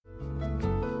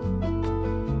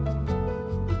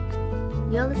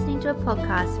You're listening to a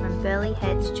podcast from Burleigh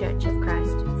Heads Church of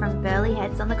Christ, from Burleigh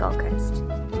Heads on the Gold Coast.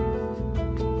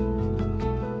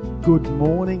 Good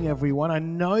morning, everyone. I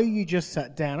know you just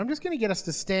sat down. I'm just going to get us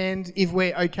to stand if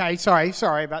we're okay. Sorry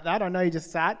about that. I know you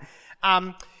just sat.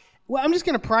 Well, I'm just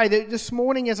going to pray that this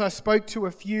morning as I spoke to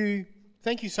a few,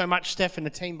 thank you so much, Steph and the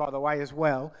team, by the way, as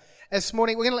well. This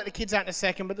morning, we're going to let the kids out in a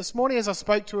second, but this morning as I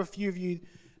spoke to a few of you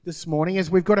this morning,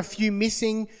 as we've got a few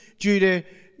missing due to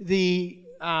the...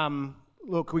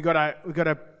 Look, we've got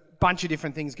a bunch of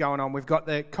different things going on. We've got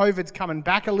the COVID's coming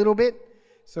back a little bit,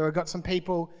 so we've got some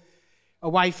people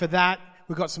away for that.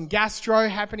 We've got some gastro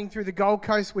happening through the Gold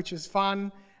Coast, which is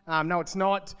fun. No, it's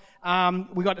not.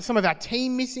 We've got some of our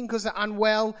team missing because they're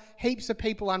unwell. Heaps of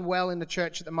people unwell in the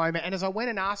church at the moment. And as I went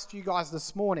and asked you guys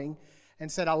this morning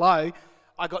and said hello,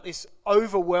 I got this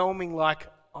overwhelming,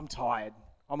 I'm tired.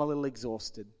 I'm a little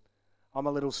exhausted. I'm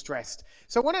a little stressed.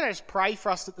 So why don't I just pray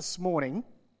for us this morning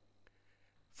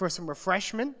for some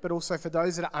refreshment, but also for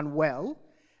those that are unwell,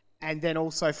 and then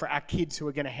also for our kids who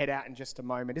are going to head out in just a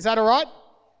moment. Is that all right?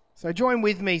 So join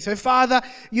with me. So Father,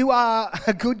 you are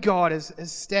a good God, as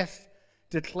Steph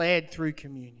declared through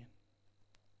communion.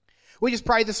 We just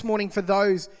pray this morning for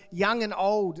those young and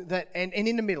old that and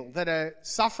in the middle that are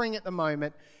suffering at the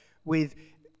moment with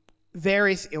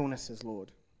various illnesses,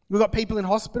 Lord. We've got people in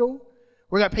hospital.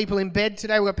 We've got people in bed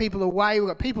today. We've got people away. We've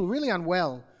got people really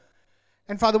unwell.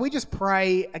 And Father, we just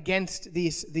pray against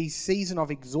these season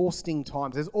of exhausting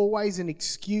times. There's always an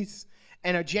excuse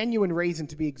and a genuine reason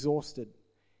to be exhausted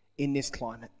in this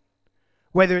climate.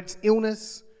 Whether it's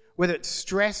illness, whether it's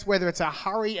stress, whether it's a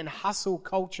hurry and hustle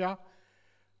culture,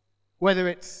 whether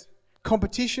it's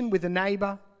competition with a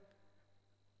neighbour,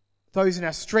 those in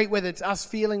our street, whether it's us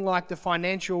feeling like the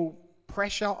financial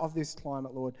pressure of this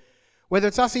climate, Lord. Whether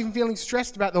it's us even feeling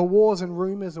stressed about the wars and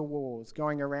rumours of wars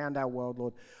going around our world,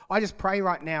 Lord. I just pray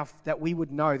right now that we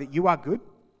would know that you are good,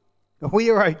 that we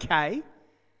are okay,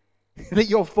 that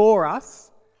you're for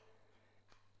us,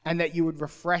 and that you would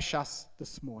refresh us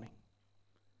this morning.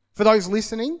 For those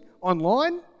listening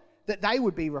online, that they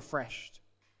would be refreshed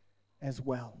as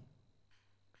well.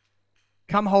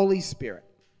 Come, Holy Spirit.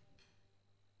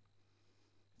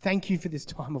 Thank you for this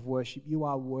time of worship. You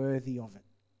are worthy of it.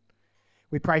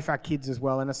 We pray for our kids as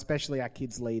well, and especially our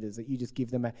kids' leaders, that you just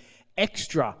give them an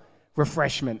extra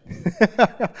refreshment.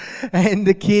 And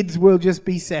the kids will just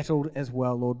be settled as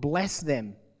well, Lord. Bless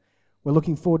them. We're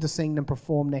looking forward to seeing them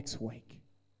perform next week.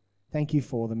 Thank you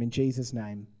for them in Jesus'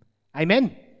 name.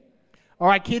 Amen. All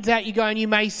right, kids, out you go, and you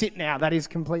may sit now. That is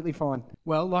completely fine.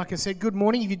 Well, like I said, good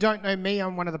morning. If you don't know me,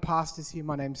 I'm one of the pastors here.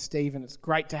 My name's Stephen. It's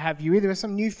great to have you here. There are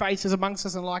some new faces amongst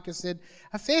us, and like I said,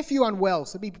 a fair few unwell,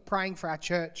 so be praying for our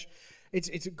church.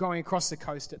 It's going across the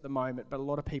coast at the moment, but a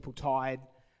lot of people tired,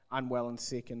 unwell and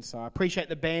sick. And so I appreciate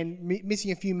the band,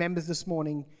 missing a few members this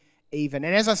morning even.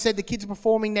 And as I said, the kids are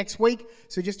performing next week.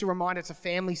 So just a reminder, it's a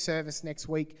family service next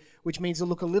week, which means it'll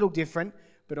look a little different,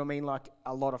 but it'll mean like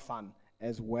a lot of fun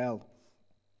as well.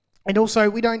 And also,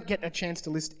 we don't get a chance to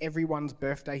list everyone's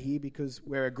birthday here because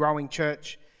we're a growing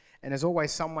church and there's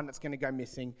always someone that's going to go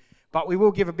missing. But we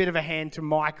will give a bit of a hand to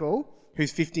Michael,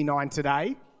 who's 59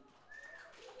 today.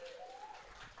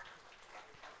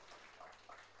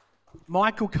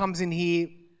 Michael comes in here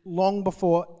long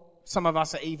before some of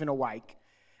us are even awake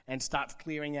and starts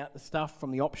clearing out the stuff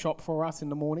from the op shop for us in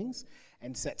the mornings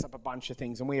and sets up a bunch of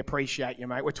things. And we appreciate you,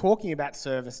 mate. We're talking about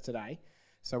service today,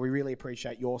 so we really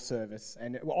appreciate your service.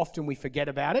 And often we forget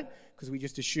about it because we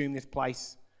just assume this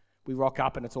place, we rock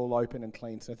up and it's all open and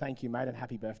clean. So thank you, mate, and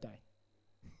happy birthday.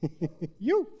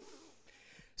 You.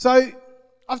 So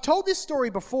I've told this story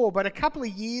before, but a couple of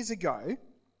years ago,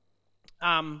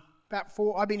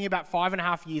 I've been here about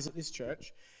 5.5 years at this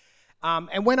church.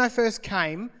 And when I first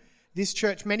came, this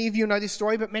church, many of you know this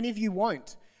story, but many of you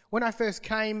won't. When I first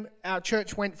came, our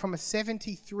church went from a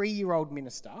 73-year-old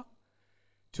minister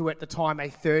to, at the time, a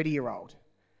 30-year-old.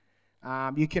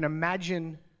 You can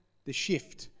imagine the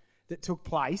shift that took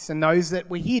place, and those that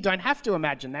were here don't have to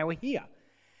imagine, they were here.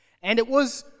 And it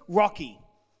was rocky.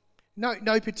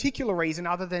 No particular reason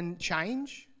other than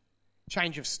change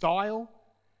of style,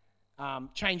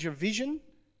 change of vision,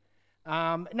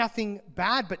 nothing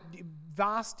bad, but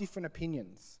vast different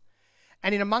opinions.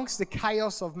 And in amongst the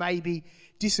chaos of maybe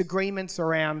disagreements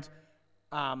around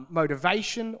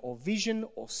motivation or vision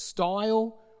or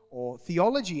style or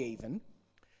theology even,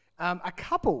 a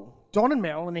couple, Don and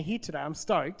Mel, and they're here today, I'm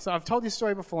stoked. So I've told this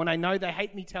story before and I know they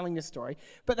hate me telling this story,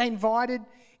 but they invited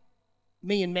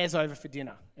me and Mez over for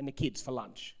dinner and the kids for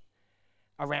lunch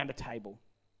around a table.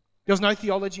 There was no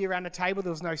theology around the table.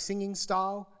 There was no singing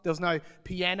style. There was no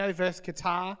piano versus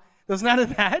guitar. There was none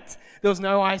of that. There was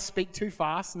no I speak too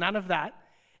fast, none of that.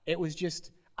 It was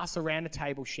just us around a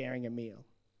table sharing a meal.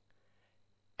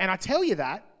 And I tell you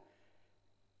that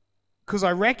because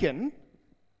I reckon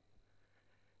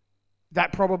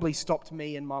that probably stopped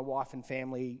me and my wife and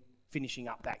family finishing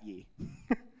up that year.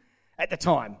 At the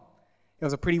time, it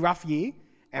was a pretty rough year,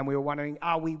 and we were wondering,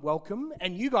 are we welcome?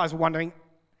 And you guys were wondering,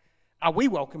 are we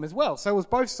welcome as well? So it was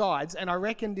both sides, and I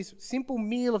reckon this simple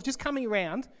meal of just coming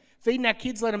around, feeding our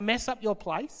kids, let them mess up your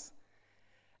place,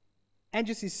 and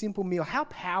just this simple meal, how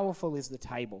powerful is the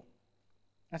table?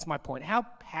 That's my point. How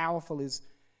powerful is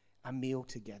a meal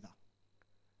together?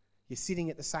 You're sitting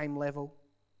at the same level.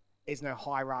 There's no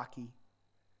hierarchy.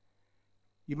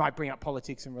 You might bring up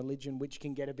politics and religion, which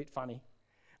can get a bit funny.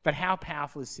 But how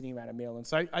powerful is sitting around a meal? And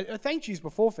so I thanked you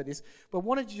before for this, but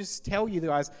wanted to just tell you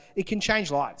guys, it can change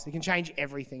lives. It can change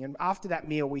everything. And after that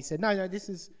meal, we said, no,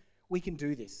 we can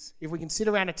do this. If we can sit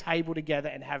around a table together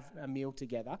and have a meal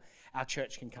together, our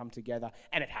church can come together.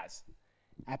 And it has.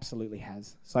 Absolutely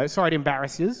has. So sorry to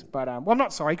embarrass you, but, well, I'm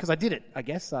not sorry because I did it, I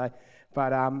guess.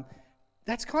 But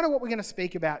that's kind of what we're going to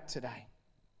speak about today.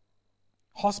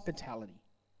 Hospitality.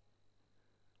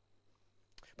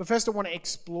 But first I want to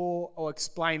explore or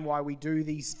explain why we do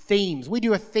these themes. We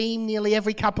do a theme nearly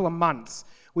every couple of months.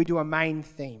 We do a main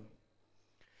theme.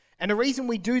 And the reason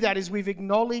we do that is we've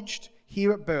acknowledged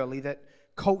here at Burleigh that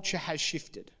culture has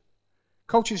shifted.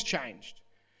 Culture's changed.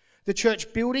 The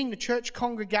church building, the church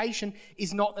congregation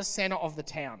is not the centre of the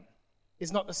town.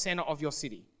 It's not the centre of your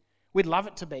city. We'd love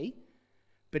it to be,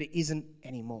 but it isn't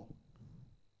anymore.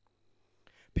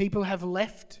 People have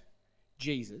left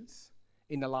Jesus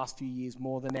in the last few years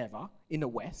more than ever in the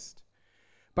West,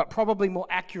 but probably more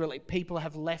accurately, people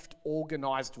have left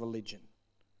organised religion.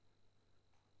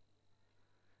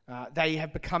 They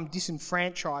have become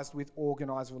disenfranchised with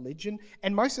organised religion,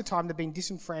 and most of the time they've been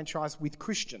disenfranchised with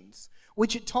Christians,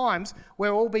 which at times,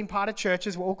 we're all been part of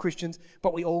churches, we're all Christians,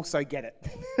 but we also get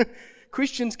it.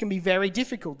 Christians can be very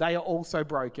difficult. They are also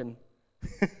broken.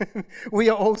 We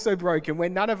are also broken. Where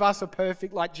none of us are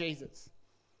perfect like Jesus.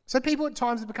 So people at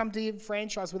times have become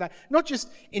disenfranchised with that, not just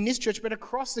in this church, but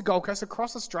across the Gold Coast,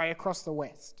 across Australia, across the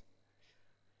West.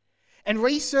 And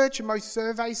research and most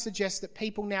surveys suggest that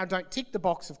people now don't tick the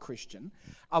box of Christian.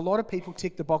 A lot of people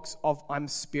tick the box of I'm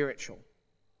spiritual.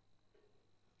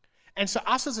 And so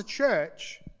us as a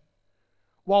church,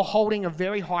 while holding a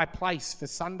very high place for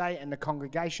Sunday and the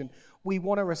congregation, we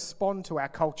want to respond to our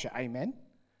culture, amen?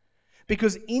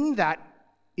 Because in that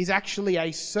is actually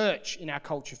a search in our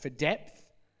culture for depth,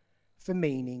 for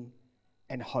meaning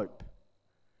and hope.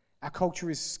 Our culture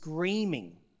is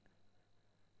screaming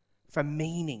for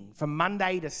meaning, from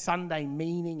Monday to Sunday,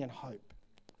 meaning and hope.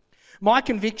 My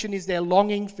conviction is they're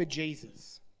longing for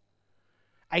Jesus,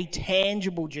 a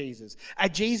tangible Jesus, a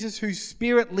Jesus whose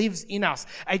spirit lives in us,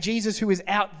 a Jesus who is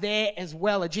out there as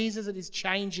well, a Jesus that is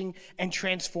changing and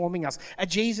transforming us, a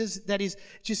Jesus that is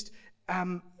just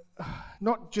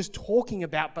not just talking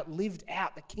about but lived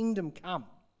out, the kingdom come.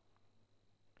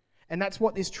 And that's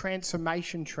what this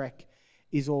transformation trek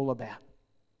is all about.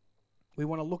 We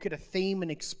want to look at a theme and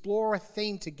explore a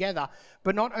theme together,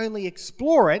 but not only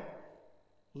explore it,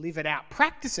 live it out.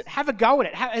 Practice it. Have a go at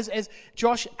it. As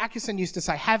Josh Atkinson used to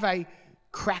say, have a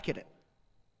crack at it.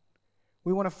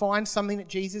 We want to find something that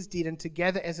Jesus did and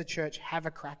together as a church, have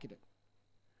a crack at it.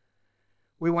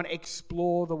 We want to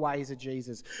explore the ways of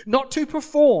Jesus. Not to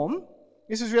perform.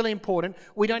 This is really important.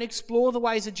 We don't explore the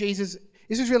ways of Jesus.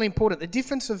 This is really important. The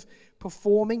difference of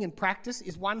performing and practice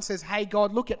is one says, hey,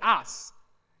 God, look at us.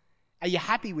 Are you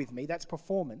happy with me? That's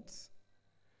performance.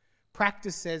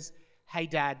 Practice says, hey,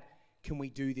 Dad, can we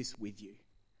do this with you?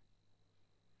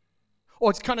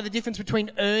 Or it's kind of the difference between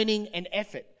earning and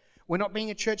effort. We're not being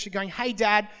a church going, hey,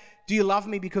 Dad, do you love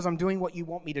me because I'm doing what you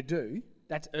want me to do?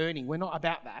 That's earning. We're not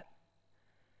about that.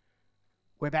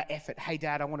 We're about effort. Hey,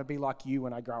 Dad, I want to be like you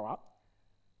when I grow up.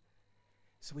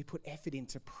 So we put effort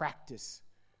into practice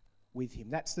with him.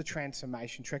 That's the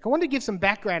transformation trek. I want to give some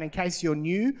background in case you're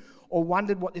new or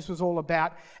wondered what this was all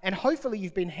about. And hopefully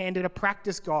you've been handed a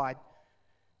practice guide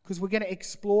because we're going to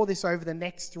explore this over the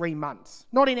next 3 months.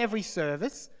 Not in every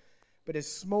service, but as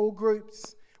small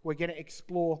groups, we're going to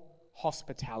explore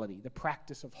hospitality, the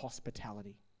practice of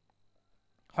hospitality.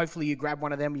 Hopefully you grab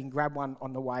one of them. You can grab one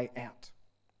on the way out.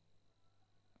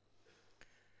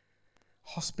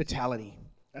 Hospitality.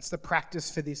 That's the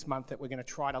practice for this month that we're going to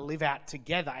try to live out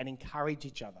together and encourage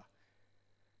each other.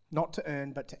 Not to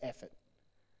earn, but to effort.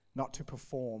 Not to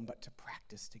perform, but to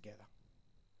practice together.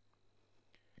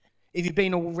 If you've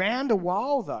been around a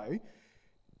while, though,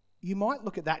 you might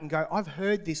look at that and go, I've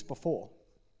heard this before.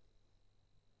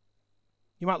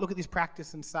 You might look at this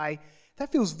practice and say,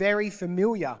 that feels very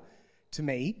familiar to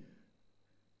me.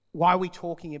 why are we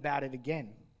talking about it again?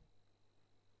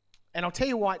 And I'll tell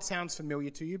you why it sounds familiar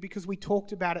to you, because we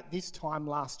talked about it this time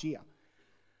last year.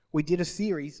 We did a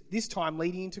series, this time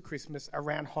leading into Christmas,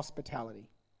 around hospitality.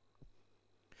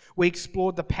 We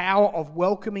explored the power of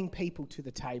welcoming people to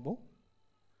the table,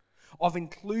 of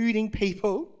including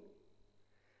people,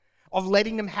 of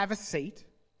letting them have a seat,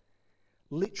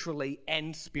 literally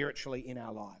and spiritually in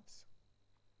our lives.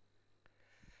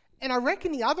 And I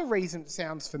reckon the other reason it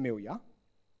sounds familiar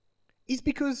is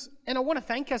because, and I want to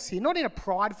thank us here, not in a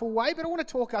prideful way, but I want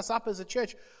to talk us up as a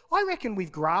church. I reckon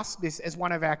we've grasped this as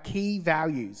one of our key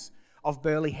values of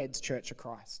Burleigh Heads Church of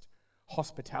Christ,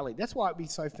 hospitality. That's why it'd be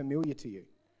so familiar to you.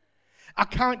 Our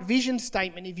current vision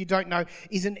statement, if you don't know,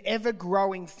 is an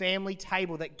ever-growing family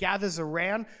table that gathers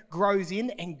around, grows in,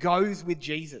 and goes with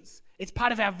Jesus. It's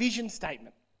part of our vision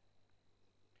statement.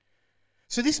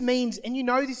 So this means, and you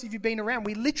know this if you've been around,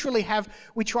 we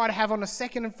try to have on a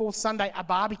second and fourth Sunday a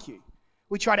barbecue.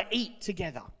 We try to eat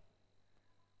together.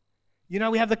 You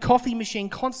know, we have the coffee machine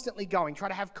constantly going, try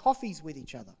to have coffees with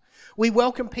each other. We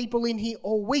welcome people in here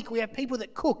all week. We have people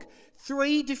that cook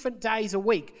 3 different days a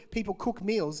week. People cook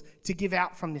meals to give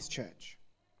out from this church.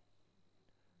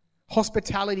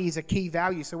 Hospitality is a key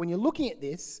value. So when you're looking at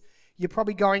this, you're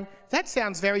probably going, that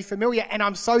sounds very familiar, and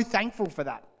I'm so thankful for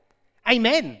that.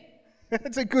 Amen.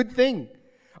 That's a good thing.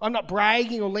 I'm not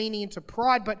bragging or leaning into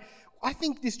pride, but I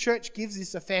think this church gives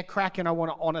this a fair crack, and I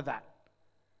want to honour that.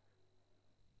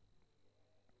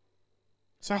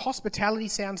 So hospitality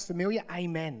sounds familiar?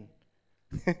 Amen.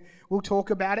 We'll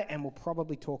talk about it, and we'll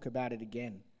probably talk about it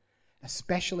again,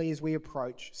 especially as we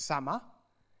approach summer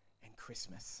and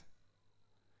Christmas.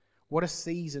 What a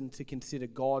season to consider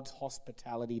God's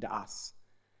hospitality to us.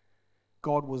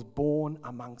 God was born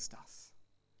amongst us.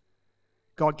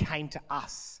 God came to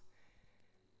us,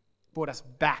 brought us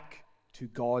back to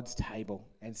God's table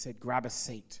and said, grab a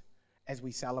seat, as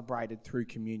we celebrated through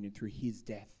communion, through his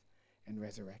death and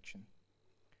resurrection.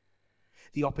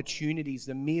 The opportunities,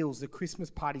 the meals, the Christmas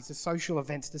parties, the social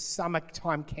events, the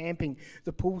summertime camping,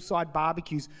 the poolside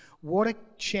barbecues. What a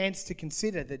chance to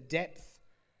consider the depth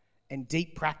and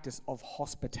deep practice of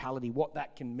hospitality, what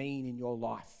that can mean in your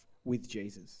life with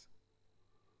Jesus.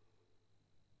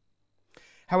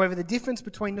 However, the difference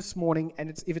between this morning and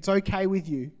if it's okay with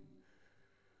you,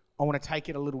 I want to take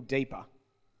it a little deeper.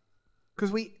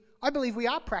 Because I believe we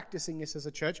are practicing this as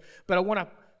a church, but I want to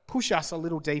push us a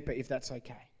little deeper if that's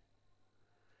okay.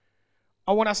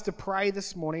 I want us to pray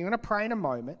this morning. I'm going to pray in a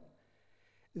moment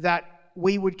that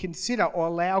we would consider or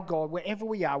allow God, wherever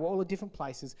we are, all the different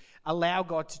places, allow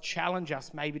God to challenge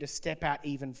us maybe to step out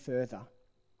even further.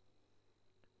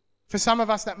 For some of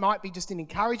us, that might be just an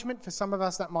encouragement. For some of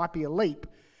us, that might be a leap.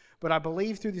 But I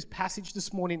believe through this passage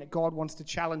this morning that God wants to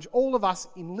challenge all of us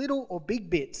in little or big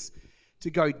bits to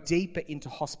go deeper into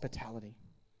hospitality.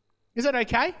 Is that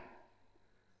okay?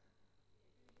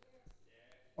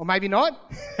 Or maybe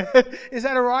not? Is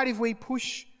that all right if we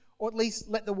push, or at least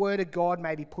let the word of God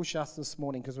maybe push us this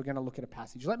morning, because we're going to look at a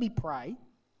passage. Let me pray,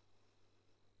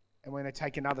 and we're going to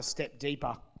take another step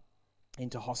deeper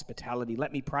into hospitality.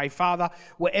 Let me pray. Father,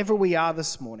 wherever we are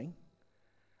this morning,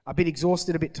 a bit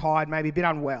exhausted, a bit tired, maybe a bit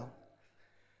unwell,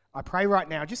 I pray right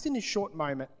now, just in this short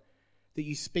moment, that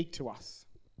you speak to us.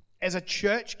 As a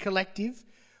church collective,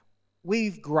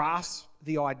 we've grasped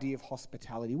the idea of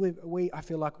hospitality. I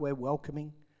feel like we're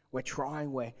welcoming, we're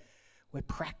trying, we're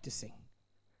practicing.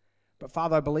 But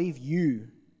Father, I believe you,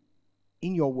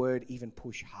 in your word, even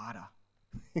push harder.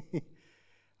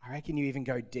 I reckon you even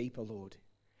go deeper, Lord.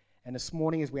 And this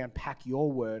morning as we unpack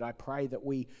your word, I pray that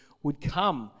we would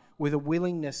come with a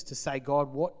willingness to say,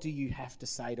 God, what do you have to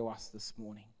say to us this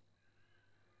morning?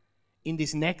 In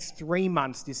this next 3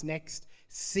 months, this next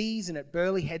season at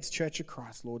Burleigh Heads Church of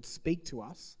Christ, Lord, speak to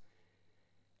us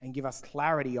and give us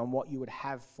clarity on what you would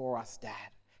have for us, Dad,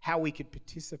 how we could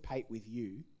participate with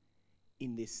you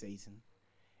in this season.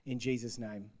 In Jesus'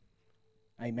 name,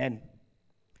 amen.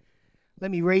 Let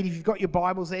me read. If you've got your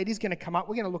Bibles there, it is going to come up.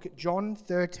 We're going to look at John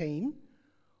 13,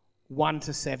 1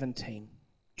 to 17.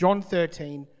 John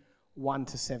 13, 1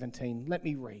 to 17. Let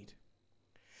me read.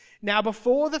 Now,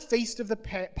 before the feast of the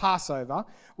Passover,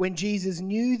 when Jesus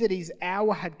knew that his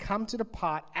hour had come to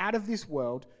depart out of this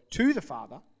world to the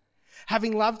Father,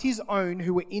 having loved his own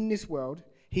who were in this world,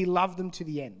 he loved them to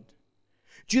the end.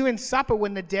 During supper,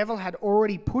 when the devil had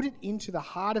already put it into the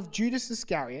heart of Judas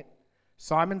Iscariot,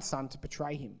 Simon's son, to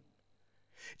betray him,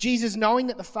 Jesus, knowing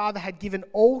that the Father had given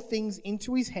all things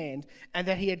into his hand and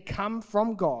that he had come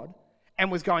from God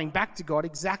and was going back to God,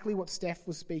 exactly what Steph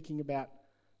was speaking about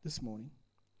this morning,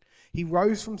 he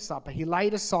rose from supper, he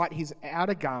laid aside his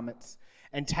outer garments,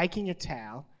 and taking a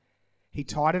towel, He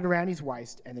tied it around his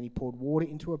waist, and then he poured water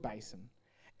into a basin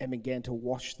and began to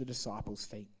wash the disciples'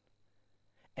 feet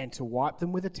and to wipe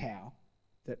them with a towel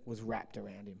that was wrapped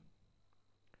around him.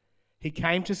 He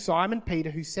came to Simon Peter,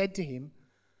 who said to him,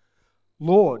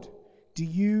 "Lord, do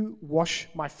you wash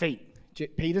my feet?"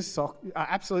 Peter's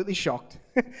absolutely shocked.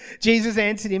 Jesus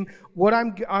answered him, "What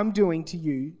I'm doing to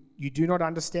you, you do not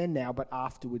understand now, but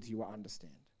afterwards you will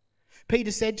understand."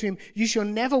 Peter said to him, "You shall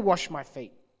never wash my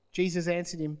feet." Jesus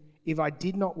answered him, "If I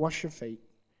did not wash your feet,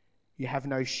 you have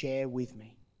no share with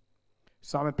me."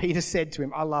 Simon Peter said to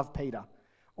him, I love Peter,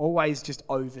 always just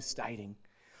overstating,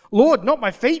 "Lord, not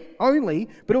my feet only,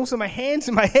 but also my hands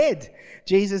and my head."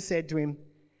 Jesus said to him,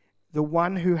 "The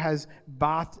one who has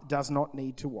bathed does not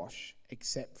need to wash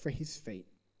except for his feet,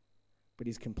 but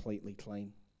is completely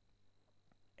clean.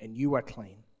 And you are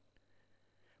clean,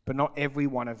 but not every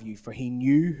one of you," for he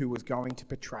knew who was going to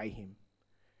betray him.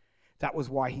 That was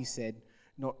why he said,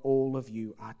 "Not all of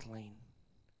you are clean."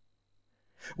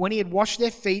 When he had washed their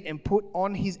feet and put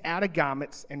on his outer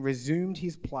garments and resumed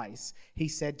his place, he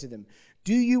said to them,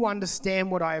 "Do you understand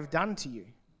what I have done to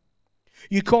you?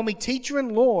 You call me teacher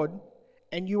and Lord,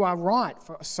 and you are right,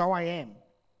 for so I am.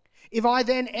 If I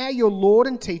then, your Lord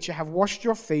and teacher, have washed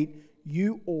your feet,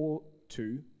 you ought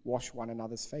to wash one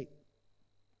another's feet.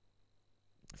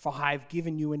 For I have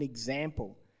given you an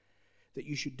example that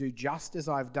you should do just as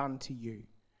I have done to you.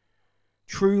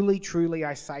 Truly, truly,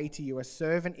 I say to you, a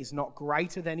servant is not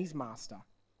greater than his master,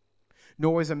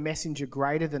 nor is a messenger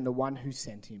greater than the one who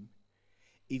sent him.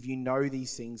 If you know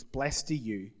these things, blessed are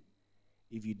you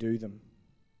if you do them."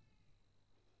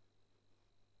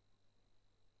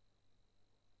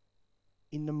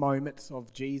 In the moments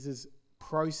of Jesus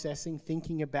processing,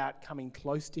 thinking about coming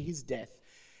close to his death,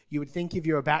 you would think if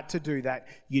you're about to do that,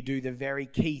 you do the very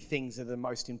key things that are the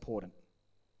most important.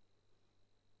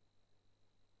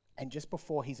 And just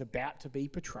before he's about to be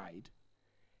betrayed,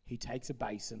 he takes a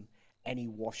basin and he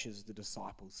washes the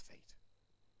disciples' feet.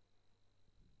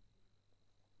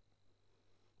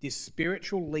 This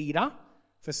spiritual leader,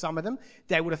 for some of them,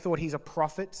 they would have thought he's a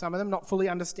prophet, some of them not fully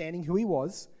understanding who he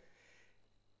was.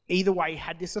 Either way, he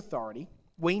had this authority.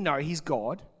 We know he's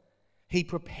God. He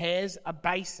prepares a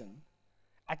basin,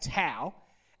 a towel,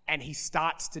 and he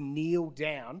starts to kneel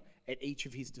down at each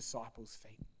of his disciples'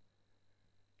 feet.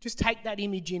 Just take that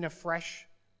image in afresh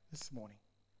this morning.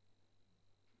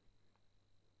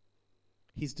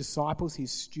 His disciples,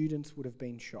 his students would have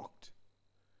been shocked.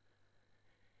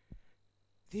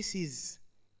 This is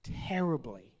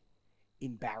terribly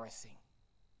embarrassing.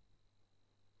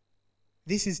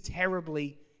 This is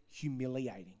terribly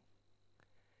humiliating.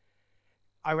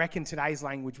 I reckon today's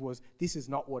language was, this is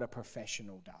not what a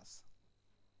professional does.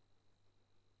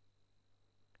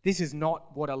 This is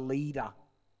not what a leader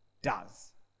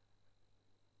does.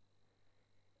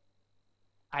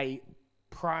 A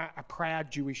proud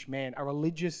Jewish man, a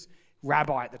religious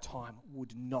rabbi at the time,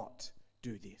 would not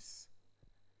do this.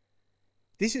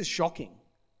 This is shocking.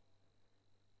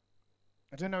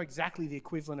 I don't know exactly the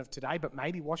equivalent of today, but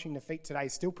maybe washing the feet today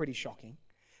is still pretty shocking.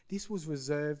 This was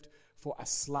reserved for a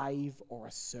slave or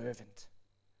a servant.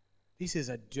 This is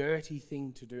a dirty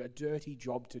thing to do, a dirty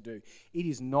job to do. It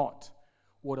is not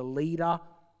what a leader,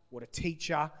 what a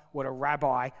teacher, what a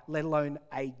rabbi, let alone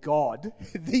a God,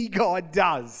 the God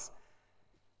does.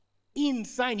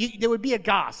 Insane. There would be a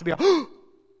gasp. There'd be a,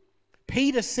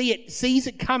 Peter sees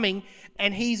it coming,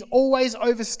 and he's always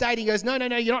overstating. He goes, no,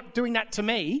 you're not doing that to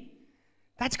me.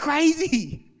 That's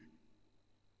crazy.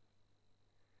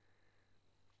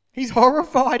 He's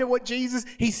horrified at what Jesus,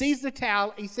 he sees the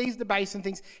towel, he sees the basin,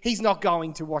 thinks, he's not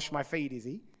going to wash my feet, is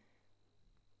he?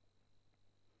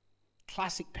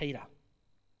 Classic Peter.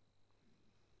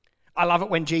 I love it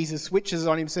when Jesus switches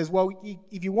on him and says, well,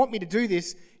 if you want me to do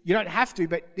this, you don't have to,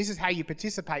 but this is how you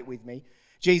participate with me.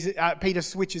 Peter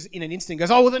switches in an instant and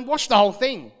goes, oh, well then wash the whole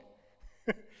thing.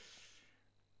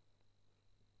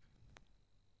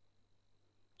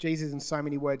 Jesus, in so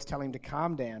many words, tell him to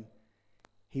calm down.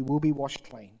 He will be washed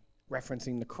clean,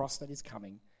 referencing the cross that is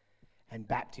coming and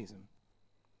baptism.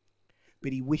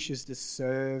 But he wishes to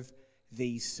serve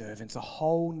these servants, a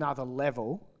whole nother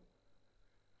level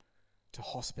to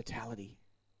hospitality.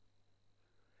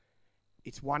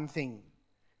 It's one thing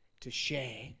to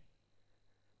share,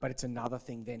 but it's another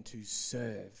thing then to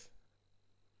serve.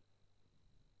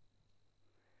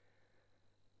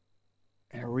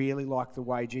 And I really like the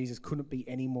way Jesus couldn't be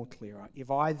any more clearer. If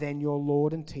I then, your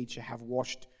Lord and teacher, have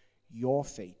washed your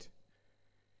feet,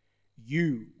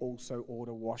 you also ought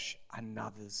to wash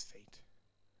another's feet.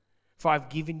 For I've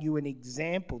given you an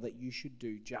example that you should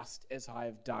do just as I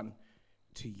have done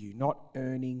to you. Not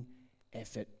earning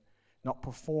effort, not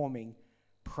performing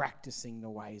practicing the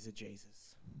ways of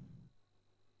Jesus.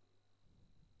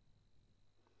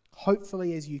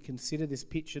 Hopefully, as you consider this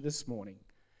picture this morning,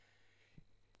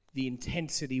 the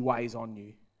intensity weighs on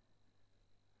you.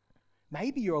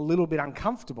 Maybe you're a little bit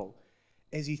uncomfortable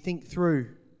as you think through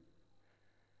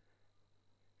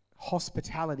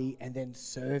hospitality and then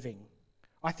serving.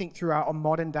 I think through our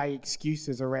modern day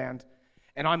excuses around,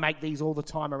 and I make these all the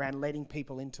time, around letting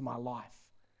people into my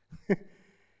life.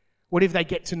 What if they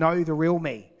get to know the real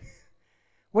me?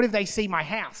 What if they see my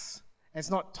house and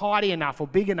it's not tidy enough or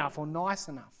big enough or nice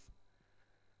enough?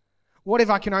 What if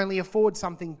I can only afford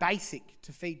something basic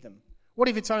to feed them? What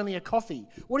if it's only a coffee?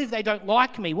 What if they don't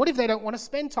like me? What if they don't want to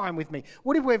spend time with me?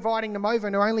 What if we're inviting them over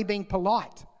and they're only being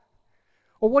polite?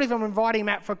 Or what if I'm inviting them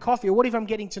out for coffee? Or what if I'm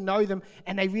getting to know them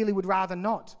and they really would rather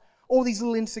not? All these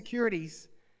little insecurities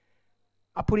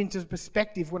are put into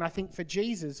perspective when I think for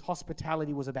Jesus,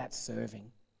 hospitality was about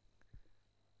serving.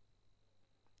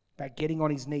 About getting on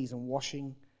his knees and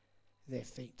washing their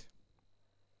feet.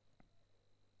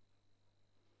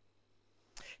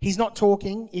 He's not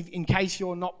talking, in case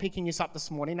you're not picking this up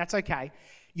this morning, that's okay.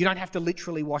 You don't have to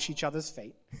literally wash each other's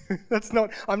feet.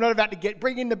 I'm not about to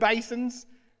bring in the basins.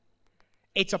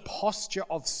 It's a posture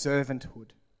of servanthood.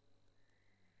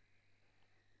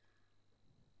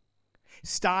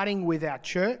 Starting with our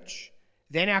church,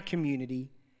 then our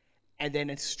community, and then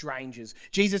as strangers.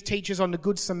 Jesus teaches on the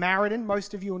Good Samaritan.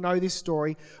 Most of you will know this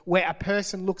story, where a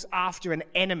person looks after an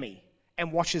enemy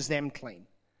and washes them clean.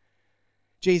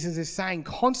 Jesus is saying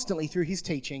constantly through his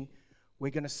teaching,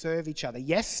 we're going to serve each other.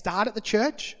 Yes, start at the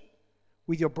church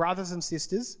with your brothers and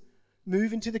sisters,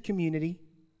 move into the community,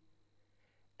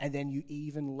 and then you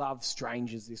even love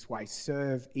strangers this way.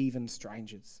 Serve even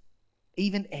strangers,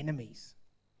 even enemies.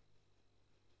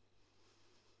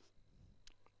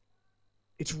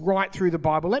 It's right through the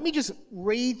Bible. Let me just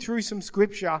read through some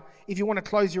scripture. If you want to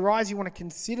close your eyes, you want to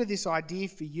consider this idea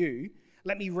for you.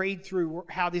 Let me read through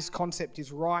how this concept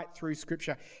is right through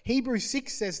Scripture. Hebrews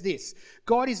 6 says this: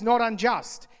 God is not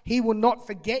unjust. He will not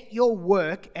forget your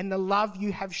work and the love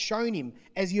you have shown him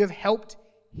as you have helped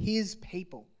his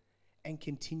people and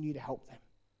continue to help them.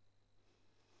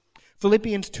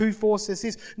 Philippians 2:4 says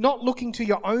this: not looking to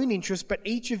your own interest, but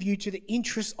each of you to the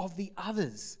interest of the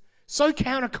others. So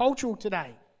countercultural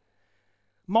today.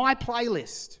 My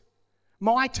playlist,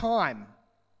 my time,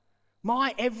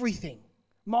 my everything.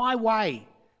 My way.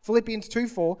 Philippians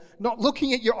 2:4, not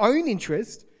looking at your own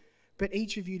interest, but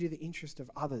each of you to the interest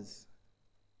of others.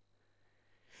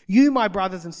 You, my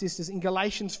brothers and sisters, in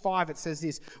Galatians 5 it says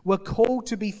this: we're called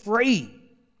to be free.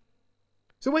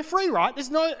 So we're free, right? There's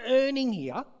no earning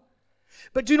here.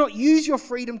 But do not use your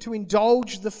freedom to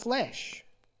indulge the flesh.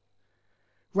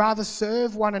 Rather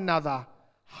serve one another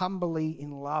humbly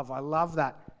in love. I love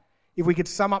that. If we could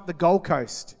sum up the Gold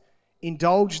Coast,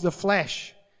 indulge the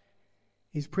flesh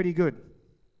is pretty good.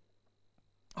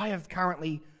 I have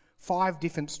currently 5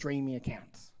 different streaming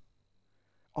accounts.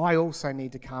 I also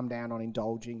need to calm down on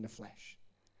indulging the flesh.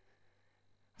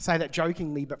 I say that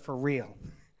jokingly, but for real.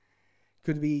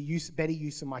 Could be a better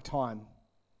use of my time.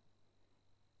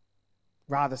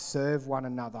 Rather serve one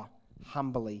another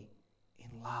humbly in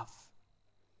love.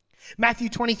 Matthew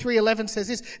 23:11 says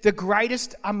this: the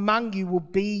greatest among you will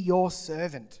be your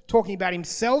servant. Talking about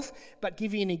himself, but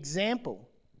giving an example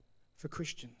for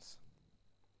Christians.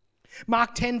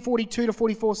 Mark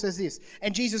 10:42-44 says this: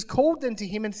 and Jesus called them to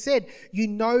him and said, you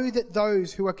know that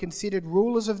those who are considered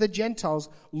rulers of the Gentiles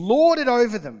lord it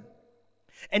over them,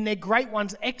 and their great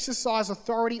ones exercise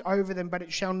authority over them, but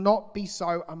it shall not be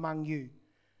so among you.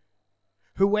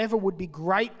 Whoever would be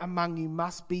great among you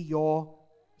must be your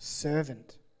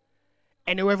servant,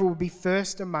 and whoever would be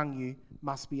first among you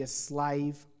must be a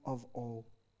slave of all.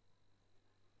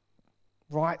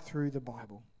 Right through the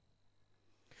Bible.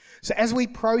 So as we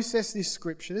process this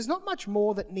scripture, there's not much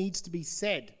more that needs to be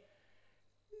said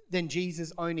than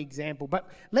Jesus' own example. But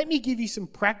let me give you some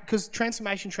because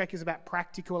Transformation Trek is about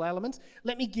practical elements.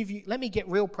 Let me get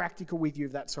real practical with you,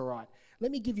 if that's all right.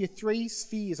 Let me give you 3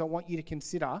 spheres I want you to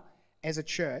consider as a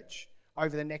church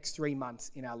over the next 3 months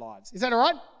in our lives. Is that all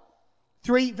right?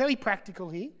 3, very practical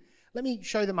here. Let me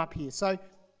show them up here. So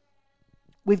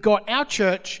we've got our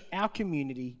church, our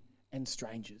community, and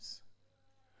strangers.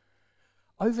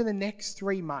 Over the next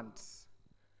 3 months,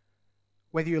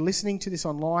 whether you're listening to this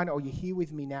online or you're here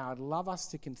with me now, I'd love us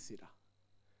to consider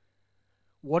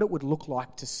what it would look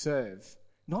like to serve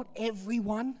not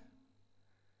everyone,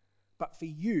 but for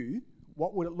you,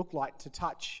 what would it look like to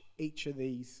touch each of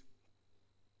these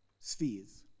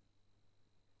spheres?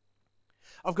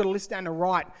 I've got a list down the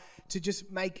right to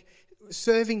just make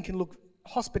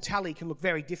hospitality can look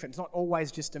very different. It's not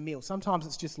always just a meal. Sometimes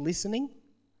it's just listening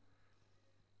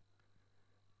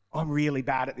I'm really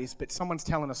bad at this, but someone's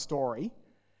telling a story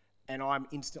and I'm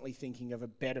instantly thinking of a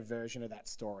better version of that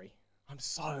story. I'm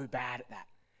so bad at that.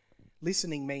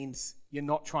 Listening means you're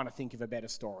not trying to think of a better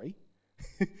story.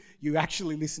 You're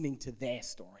actually listening to their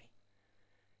story.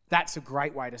 That's a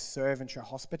great way to serve and show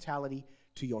hospitality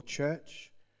to your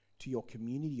church, to your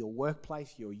community, your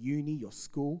workplace, your uni, your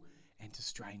school, and to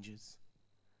strangers.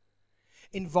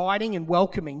 Inviting and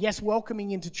welcoming. Yes,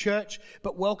 welcoming into church,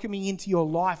 but welcoming into your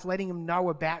life, letting them know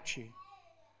about you.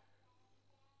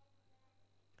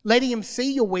 Letting them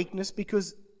see your weakness,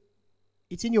 because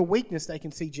it's in your weakness they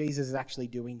can see Jesus is actually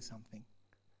doing something.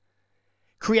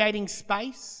 Creating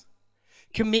space,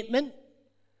 commitment.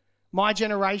 My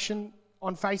generation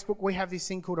on Facebook, we have this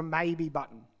thing called a maybe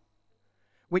button,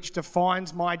 which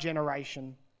defines my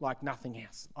generation like nothing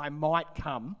else. I might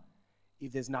come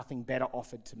if there's nothing better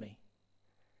offered to me.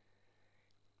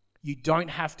 You don't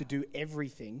have to do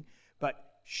everything, but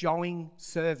showing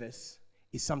service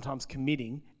is sometimes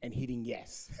committing and hitting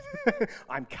yes.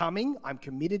 I'm coming, I'm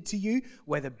committed to you.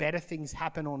 Whether better things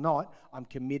happen or not, I'm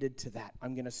committed to that.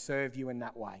 I'm going to serve you in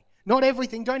that way. Not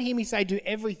everything. Don't hear me say do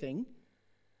everything.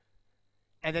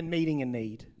 And then meeting a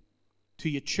need. To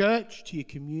your church, to your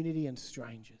community and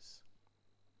strangers.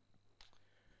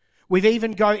 We've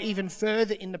even go even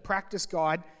further in the practice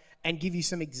guide and give you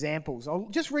some examples. I'll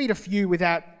just read a few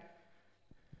without,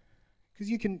 because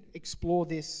you can explore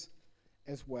this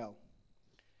as well.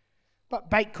 But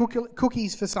bake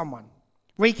cookies for someone.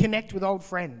 Reconnect with old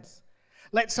friends.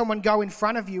 Let someone go in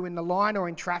front of you in the line or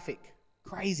in traffic.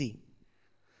 Crazy.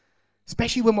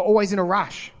 Especially when we're always in a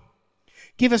rush.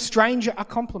 Give a stranger a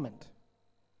compliment.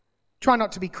 Try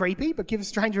not to be creepy, but give a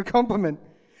stranger a compliment.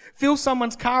 Fill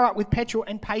someone's car up with petrol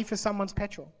and pay for someone's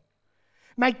petrol.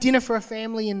 Make dinner for a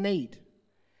family in need.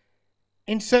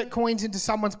 Insert coins into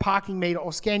someone's parking meter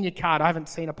or scan your card. I haven't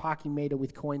seen a parking meter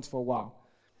with coins for a while.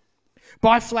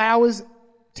 Buy flowers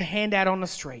to hand out on the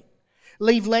street.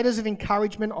 Leave letters of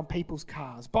encouragement on people's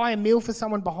cars. Buy a meal for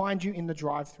someone behind you in the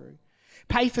drive-thru.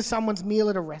 Pay for someone's meal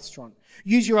at a restaurant.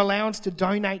 Use your allowance to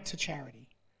donate to charity.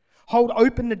 Hold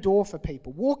open the door for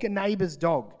people. Walk a neighbour's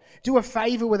dog. Do a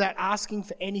favour without asking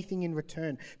for anything in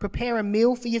return. Prepare a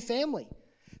meal for your family.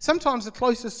 Sometimes the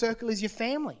closest circle is your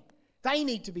family. They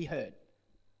need to be heard.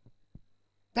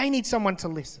 They need someone to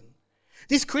listen.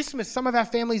 This Christmas, some of our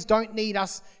families don't need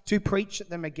us to preach at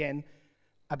them again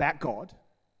about God.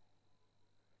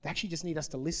 They actually just need us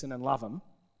to listen and love them.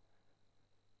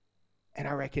 And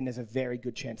I reckon there's a very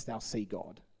good chance they'll see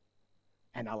God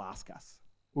and they'll ask us.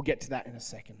 We'll get to that in a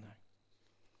second though.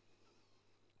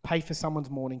 Pay for someone's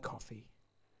morning coffee.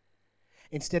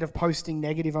 Instead of posting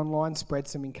negative online, spread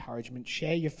some encouragement.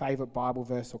 Share your favourite Bible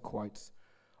verse or quotes.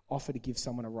 Offer to give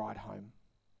someone a ride home.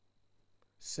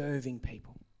 Serving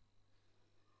people.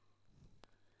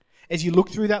 As you look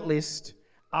through that list,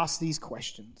 ask these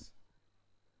questions.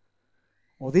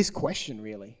 Or this question,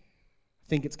 really. I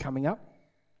think it's coming up.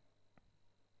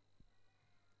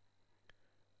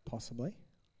 Possibly.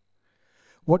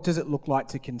 What does it look like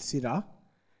to consider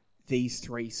these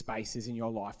three spaces in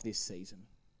your life this season?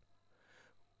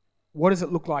 What does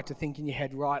it look like to think in your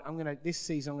head, right, this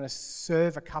season I'm going to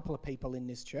serve a couple of people in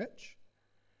this church.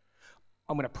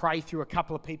 I'm going to pray through a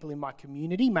couple of people in my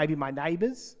community, maybe my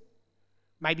neighbours,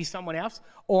 maybe someone else,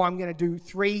 or I'm going to do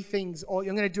three things, or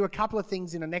I'm going to do a couple of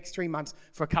things in the next 3 months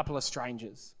for a couple of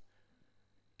strangers.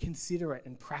 Consider it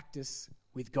and practice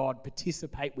with God.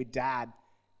 Participate with Dad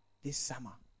this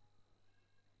summer,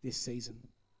 this season.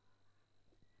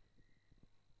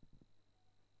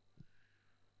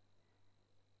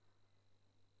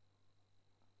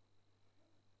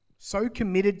 So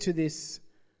committed to this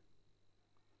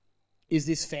is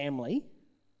this family,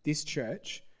 this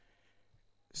church.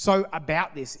 So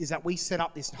about this is that we set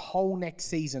up this whole next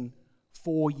season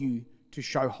for you to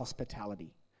show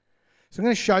hospitality. So I'm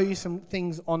going to show you some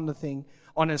things on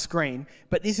a screen,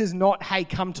 but this is not, hey,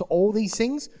 come to all these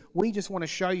things. We just want to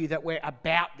show you that we're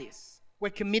about this.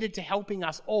 We're committed to helping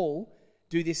us all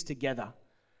do this together.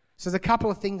 So there's a couple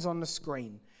of things on the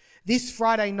screen. This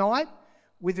Friday night,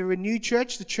 with the Renew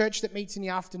Church, the church that meets in the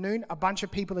afternoon, a bunch of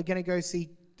people are going to go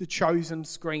see The Chosen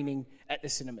screening at the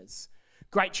cinemas.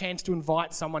 Great chance to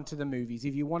invite someone to the movies.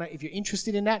 If you're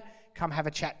interested in that, come have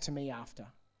a chat to me after.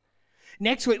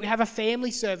 Next week, we have a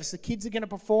family service. The kids are going to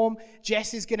perform.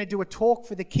 Jess is going to do a talk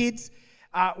for the kids.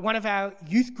 One of our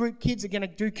youth group kids are going to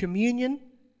do communion.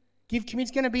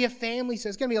 It's going to be a family, so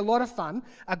it's going to be a lot of fun.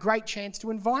 A great chance to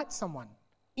invite someone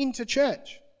into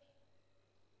church.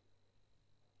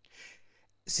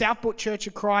 Southport Church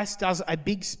of Christ does a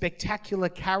big spectacular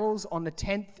carols on the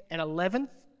 10th and 11th.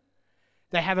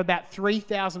 They have about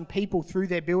 3,000 people through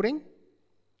their building.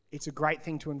 It's a great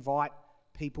thing to invite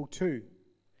people to.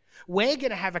 We're going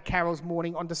to have a carols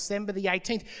morning on December the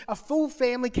 18th. A full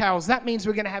family carols. That means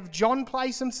we're going to have John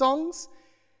play some songs.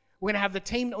 We're going to have the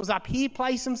team that was up here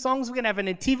play some songs. We're going to have a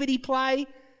nativity play.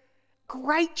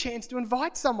 Great chance to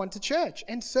invite someone to church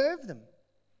and serve them.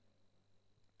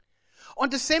 On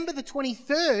December the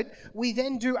 23rd, we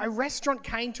then do, a restaurant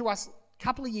came to us a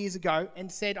couple of years ago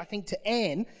and said, I think to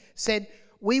Anne, said,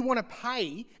 we want to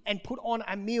pay and put on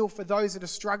a meal for those that are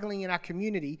struggling in our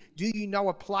community. Do you know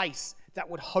a place that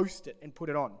would host it and put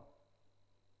it on?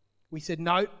 We said,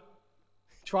 no.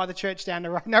 Try the church down the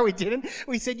road. No, we didn't.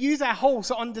 We said, use our hall.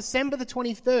 So on December the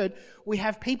 23rd, we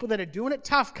have people that are doing it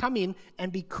tough come in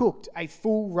and be cooked a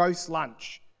full roast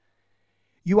lunch.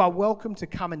 You are welcome to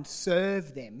come and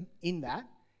serve them in that,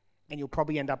 and you'll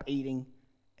probably end up eating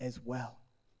as well.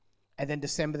 And then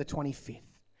December the 25th.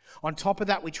 On top of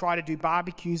that, we try to do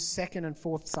barbecues second and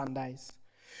fourth Sundays.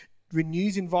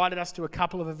 Renew's invited us to a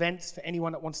couple of events for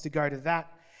anyone that wants to go to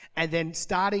that. And then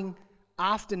starting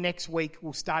after next week,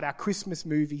 we'll start our Christmas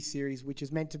movie series, which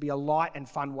is meant to be a light and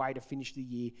fun way to finish the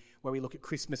year, where we look at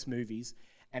Christmas movies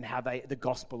and how the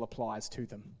gospel applies to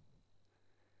them.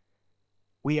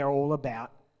 We are all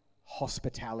about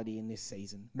hospitality in this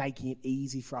season, making it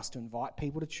easy for us to invite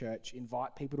people to church,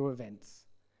 invite people to events,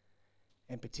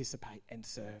 and participate and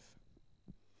serve.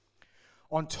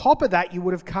 On top of that, you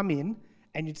would have come in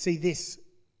and you'd see this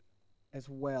as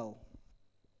well.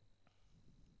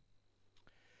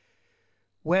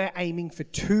 We're aiming for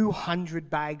 200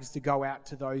 bags to go out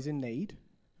to those in need.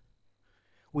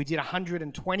 We did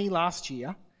 120 last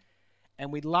year,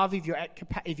 and we'd love if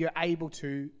you're able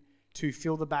to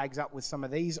fill the bags up with some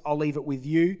of these. I'll leave it with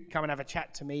you. Come and have a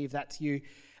chat to me if that's you,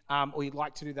 or you'd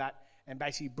like to do that. And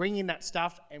basically bring in that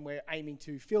stuff, and we're aiming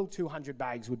to fill 200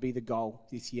 bags would be the goal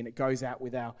this year. And it goes out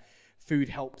with our food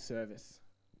help service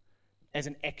as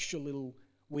an extra little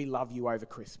we love you over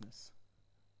Christmas.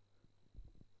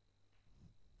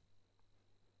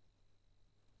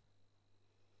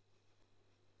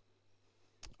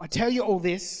 I tell you all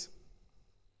this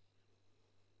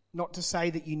not to say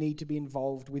that you need to be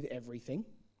involved with everything.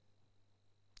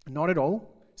 Not at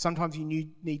all. Sometimes you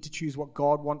need to choose what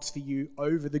God wants for you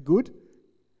over the good.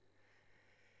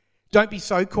 Don't be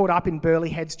so caught up in Burleigh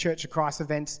Heads Church of Christ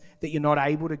events that you're not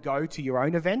able to go to your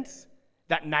own events.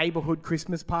 That neighbourhood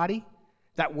Christmas party,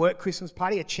 that work Christmas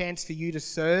party, a chance for you to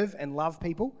serve and love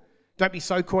people. Don't be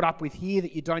so caught up with here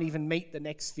that you don't even meet the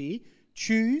next sphere.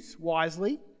 Choose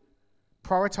wisely.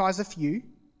 Prioritise a few.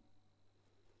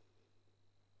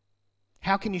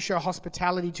 How can you show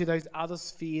hospitality to those other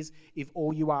spheres if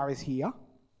all you are is here?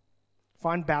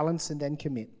 Find balance and then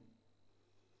commit.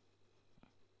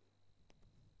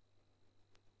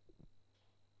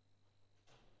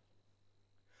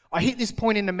 I hit this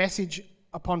point in the message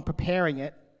upon preparing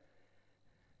it,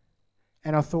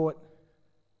 and I thought,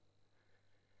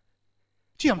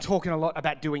 gee, I'm talking a lot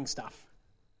about doing stuff.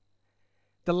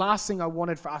 The last thing I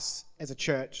wanted for us as a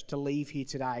church to leave here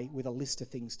today with a list of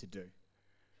things to do.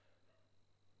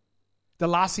 The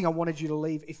last thing I wanted you to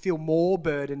leave is feel more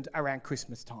burdened around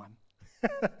Christmas time.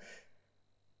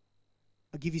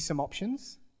 I'll give you some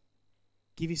options,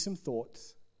 give you some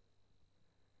thoughts.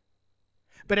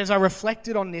 But as I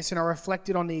reflected on this and I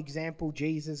reflected on the example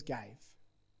Jesus gave,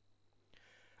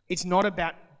 it's not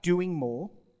about doing more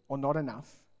or not enough.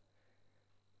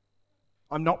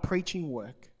 I'm not preaching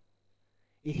work.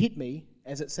 It hit me,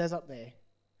 as it says up there,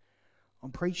 I'm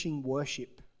preaching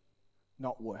worship,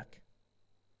 not work.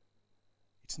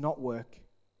 It's not work,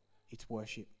 it's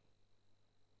worship.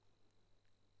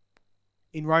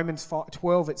 In Romans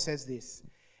 12 it says this,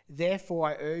 therefore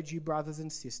I urge you, brothers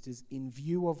and sisters, in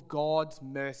view of God's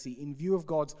mercy, in view of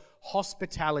God's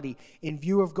hospitality, in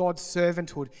view of God's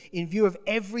servanthood, in view of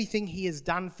everything he has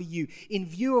done for you, in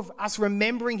view of us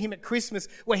remembering him at Christmas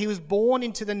where he was born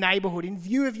into the neighborhood, in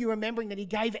view of you remembering that he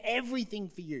gave everything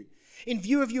for you, in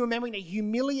view of you remembering that he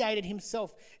humiliated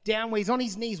himself down where he's on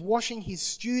his knees washing his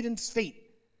students' feet,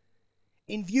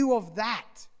 in view of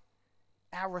that,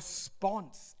 our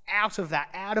response out of that,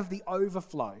 out of the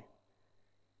overflow,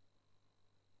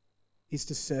 is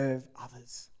to serve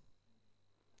others.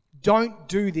 Don't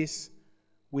do this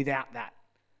without that.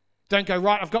 Don't go,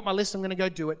 right, I've got my list, I'm going to go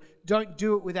do it. Don't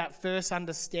do it without first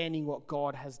understanding what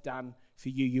God has done for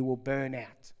you. You will burn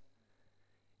out.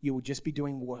 You will just be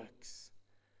doing works.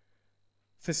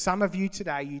 For some of you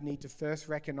today, you need to first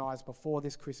recognize before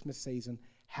this Christmas season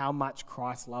how much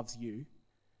Christ loves you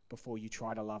before you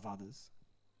try to love others.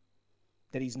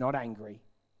 That he's not angry.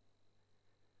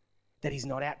 That he's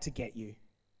not out to get you.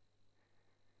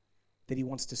 That he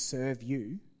wants to serve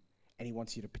you and he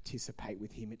wants you to participate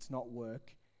with him. It's not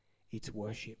work, It's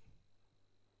worship.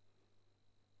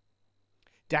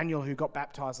 Daniel, who got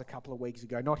baptized a couple of weeks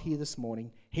ago, not here this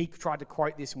morning, he tried to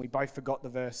quote this and we both forgot the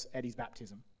verse at his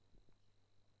baptism.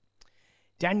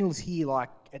 Daniel's here like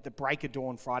at the break of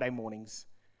dawn Friday mornings,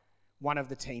 one of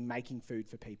the team making food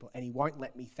for people, and he won't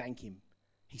let me thank him.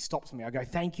 He stops me. I go,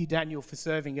 thank you, Daniel, for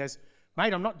serving. He goes,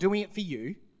 mate, I'm not doing it for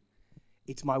you.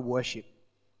 It's my worship.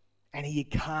 And you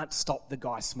can't stop the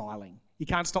guy smiling. You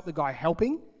can't stop the guy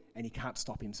helping, and you can't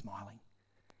stop him smiling.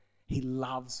 He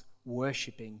loves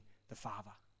worshipping the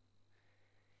Father.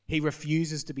 He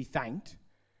refuses to be thanked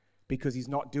because he's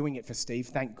not doing it for Steve,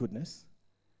 thank goodness.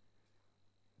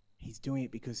 He's doing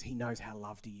it because he knows how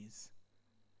loved he is.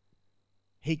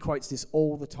 He quotes this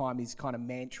all the time, his kind of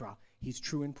mantra. His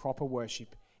true and proper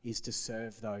worship is to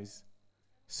serve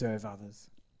others.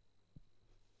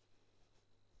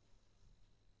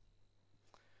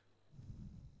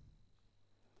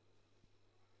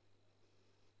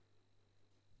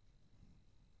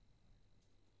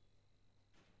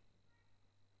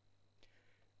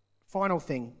 Final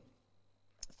thing,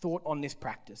 thought on this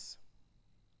practice.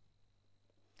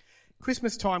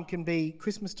 Christmas time can be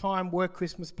Christmas time, work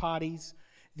Christmas parties,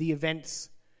 the events.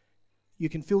 You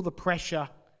can feel the pressure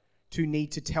to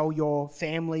need to tell your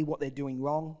family what they're doing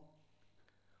wrong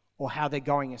or how they're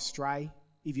going astray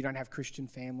if you don't have Christian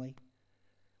family.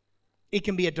 It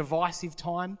can be a divisive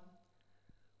time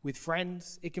with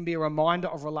friends. It can be a reminder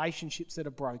of relationships that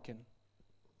are broken.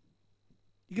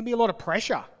 It can be a lot of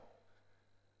pressure.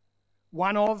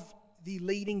 One of the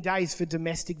leading days for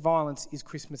domestic violence is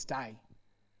Christmas Day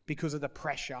because of the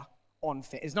pressure on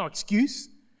families. There's no excuse,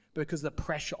 but because of the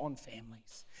pressure on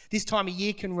families. This time of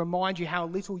year can remind you how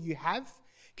little you have,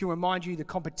 can remind you the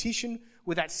competition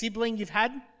with that sibling you've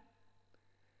had,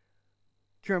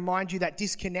 can remind you that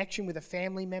disconnection with a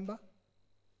family member.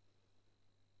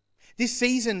 This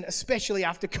season, especially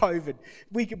after COVID,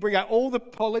 we could bring out all the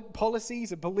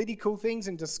policies and political things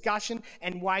and discussion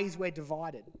and ways we're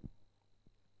divided.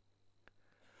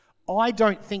 I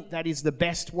don't think that is the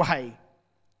best way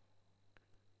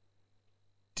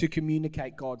to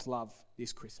communicate God's love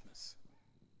this Christmas.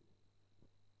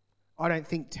 I don't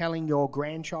think telling your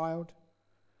grandchild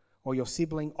or your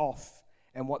sibling off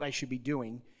and what they should be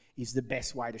doing is the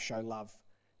best way to show love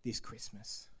this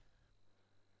Christmas.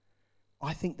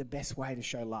 I think the best way to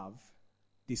show love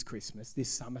this Christmas,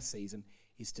 this summer season,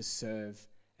 is to serve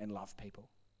and love people.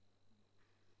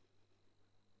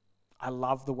 I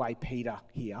love the way Peter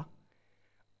here.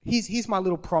 Here's my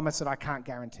little promise that I can't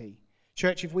guarantee.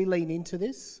 Church, if we lean into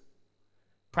this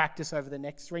practice over the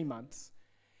next 3 months,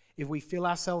 if we fill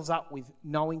ourselves up with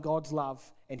knowing God's love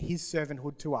and his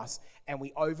servanthood to us, and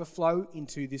we overflow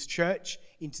into this church,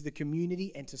 into the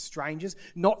community, and to strangers,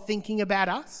 not thinking about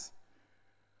us,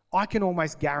 I can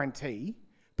almost guarantee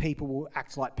people will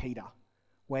act like Peter,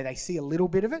 where they see a little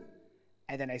bit of it,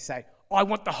 and then they say, I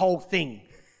want the whole thing.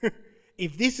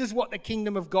 If this is what the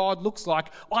kingdom of God looks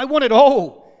like, I want it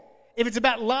all. If it's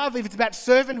about love, if it's about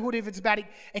servanthood, if it's about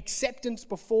acceptance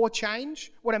before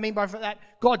change, what I mean by that,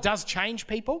 God does change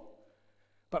people,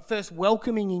 but first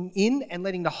welcoming in and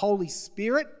letting the Holy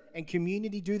Spirit and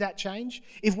community do that change.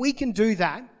 If we can do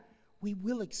that, we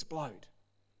will explode.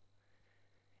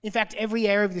 In fact, every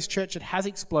area of this church that has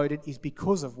exploded is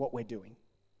because of what we're doing.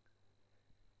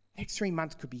 Next 3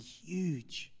 months could be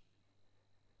huge.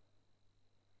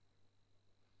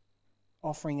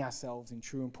 Offering ourselves in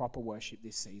true and proper worship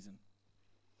this season.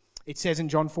 It says in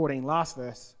John 14, last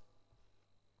verse,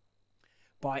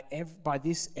 By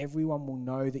this everyone will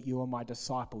know that you are my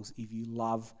disciples if you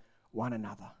love one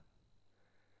another.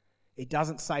 It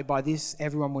doesn't say by this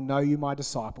everyone will know you my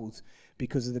disciples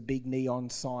because of the big neon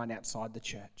sign outside the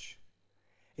church.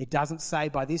 It doesn't say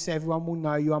by this everyone will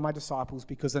know you are my disciples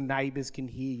because the neighbours can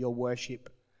hear your worship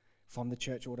from the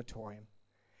church auditorium.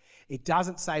 It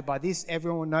doesn't say by this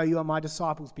everyone will know you are my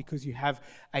disciples because you have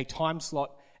a time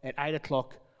slot at 8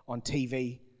 o'clock on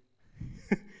TV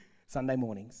Sunday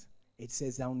mornings. It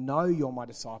says they'll know you're my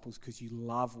disciples because you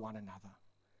love one another,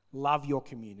 love your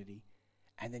community,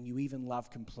 and then you even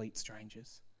love complete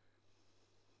strangers.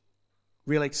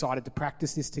 Really excited to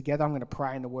practice this together. I'm going to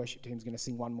pray and the worship team's going to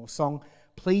sing one more song.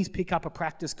 Please pick up a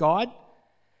practice guide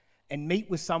and meet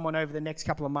with someone over the next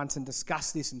couple of months and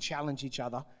discuss this and challenge each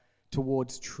other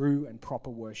towards true and proper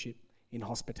worship in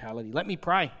hospitality. Let me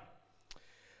pray.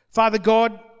 Father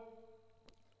God,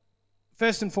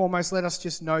 first and foremost, let us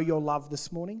just know your love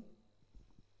this morning.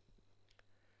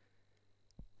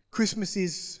 Christmas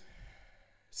is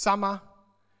summer,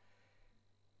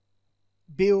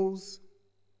 bills.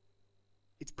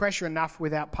 It's pressure enough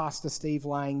without Pastor Steve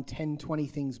laying 10, 20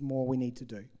 things more we need to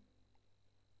do.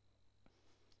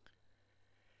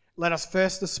 let us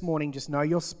first this morning just know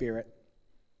your Spirit.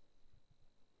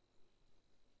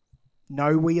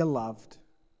 Know we are loved.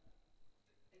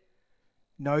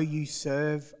 Know you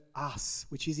serve us,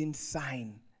 which is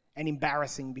insane and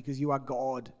embarrassing because you are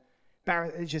God.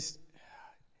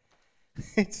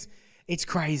 It's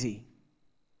crazy.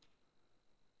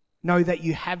 Know that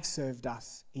you have served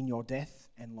us in your death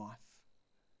and life.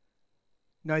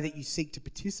 Know that you seek to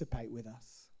participate with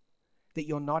us. That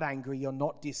you're not angry, you're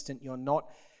not distant, you're not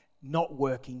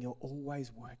working, you're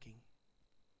always working.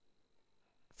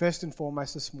 First and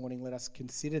foremost this morning, let us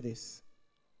consider this.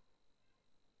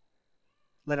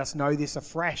 Let us know this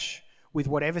afresh with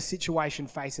whatever situation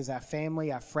faces our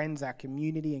family, our friends, our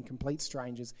community, and complete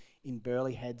strangers in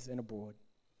Burleigh Heads and abroad.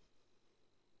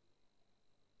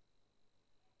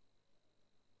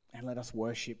 And let us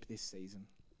worship this season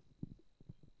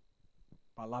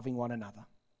by loving one another.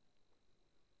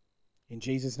 In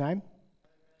Jesus' name,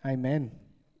 amen.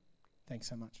 Thanks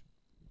so much.